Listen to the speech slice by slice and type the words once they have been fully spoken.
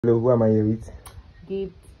Hello, who am I here with?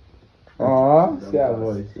 Gift. Oh, see our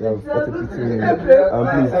voice. What a pretty name.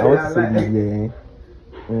 Please, I want to say this here.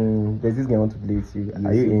 There's this game I want to play with you.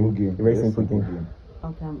 Are you in? Game. A very simple game.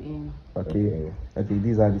 Okay, I'm in. Okay.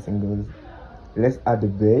 These are the singles. Let's add the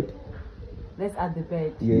bed. Let's add the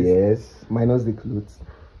bed. Yes. Minus the clothes.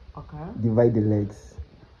 Okay. Divide the legs.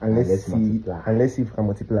 And let's see. Multiply. And let's see if we can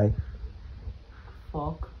multiply.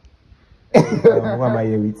 Fuck. Who am I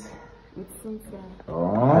here with? It's Cynthia.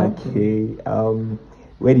 Oh. Okay.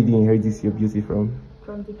 Where did you inherit this your beauty from?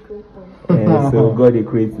 From the creator. So God they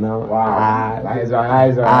create now. Wow.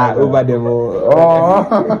 Over them all. Oh.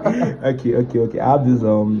 Okay. I have this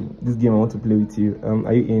game I want to play with you.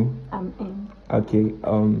 Are you in? I'm in. Okay.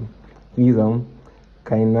 Please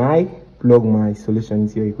can I plug my solution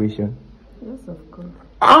into your equation? Yes, of course.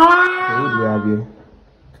 Okay, who do we have here?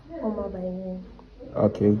 Oma by name.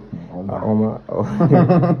 Okay. Oma.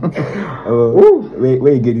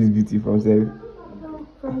 Where you get this beauty from, sir?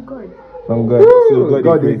 From God. From God. So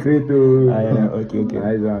God the creator. Okay.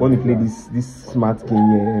 Nice one. Want to play this smart game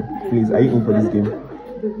here? Please, are you in for this game?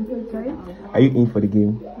 Sorry? Are you in for the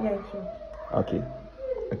game? Yeah, sure. Okay.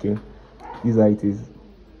 This is how it is.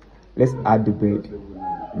 Let's add the bed.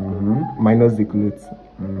 Minus the clothes.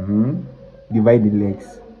 Divide the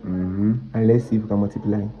legs. And let's see if we can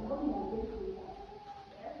multiply.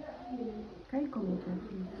 Can you come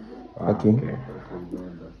again, Okay.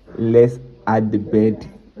 Let's add the bed.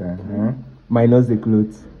 Minus the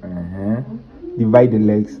clothes. Divide the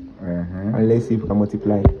legs. And let's see if we can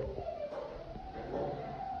multiply.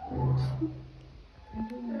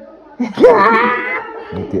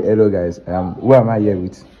 Okay, hello guys. Who am I here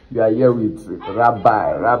with? You are here with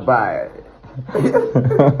Rabbi.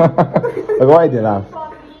 Why they laugh?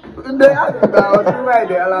 Why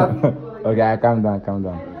they laugh? Okay, calm down.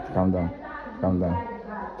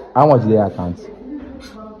 How much they account?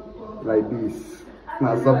 Like this.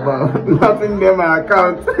 Nothing there my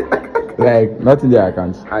account. Like nothing their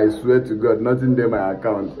account. I swear to God, nothing there my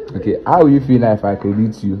account. Okay, how will you feel now if I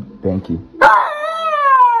credit you? Thank you.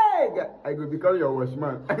 I could become your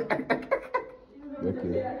watchman.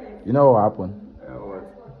 Okay. You know what happened? What?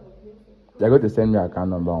 You're going to send me your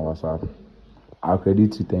account number on WhatsApp. I'll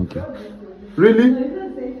credit you, thank you. Really?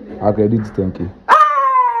 I'll credit you, thank you.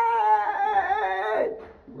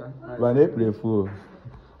 But they play fool.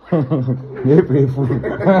 They play fool.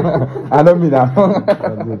 I don't mean that.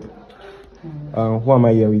 Good. Who am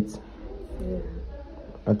I here with?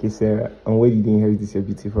 Okay, Sarah. And where did you inherit this your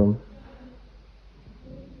beauty from?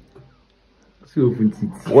 See open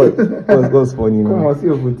teeth. What's funny? Come on, see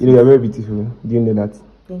open teeth. You're very beautiful. Do you know that?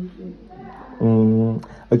 Thank you.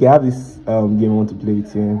 Okay, I have this game I want to play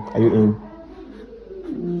with you. Are you in?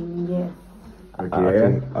 Yes.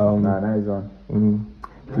 Okay. Nice one.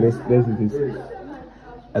 Let's do this.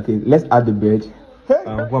 Okay, let's add the bed.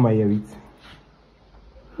 Who am I here with?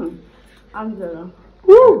 Angela.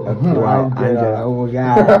 Wow, Angela. Oh my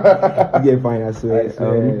God. You get fine, I swear.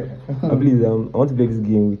 Please, I want to play this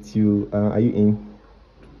game with you. Are you in?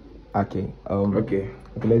 Okay. Okay.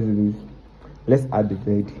 Let's do this. Let's add the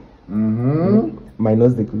bed.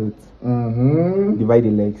 Minus the clothes. Divide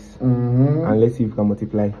the legs. And let's see if we can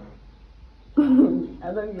multiply. I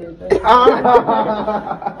don't get that.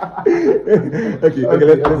 Okay,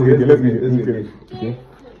 let's get it. Okay.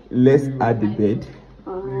 Let's add the bed.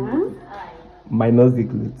 Minus the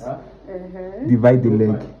clothes. Divide the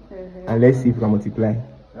leg. And let's see if we can multiply.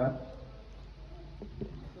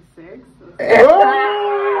 6.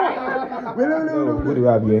 What do we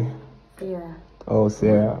have here? Yeah. Oh,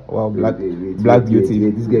 Sarah. Wow, black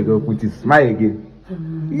beauty. This guy go put his smile again.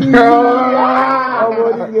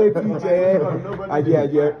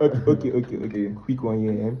 Okay. Quick one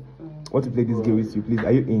here. Want to play this game with you, please?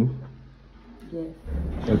 Are you in? Yes.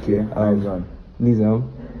 Okay. Please,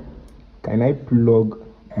 can I plug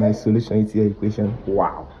my solution into your equation?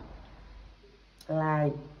 Wow.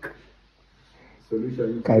 Like.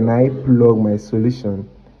 Solution. Can I plug my solution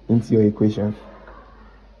into your equation?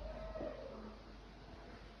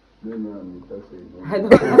 No, I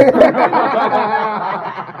don't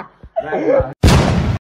know.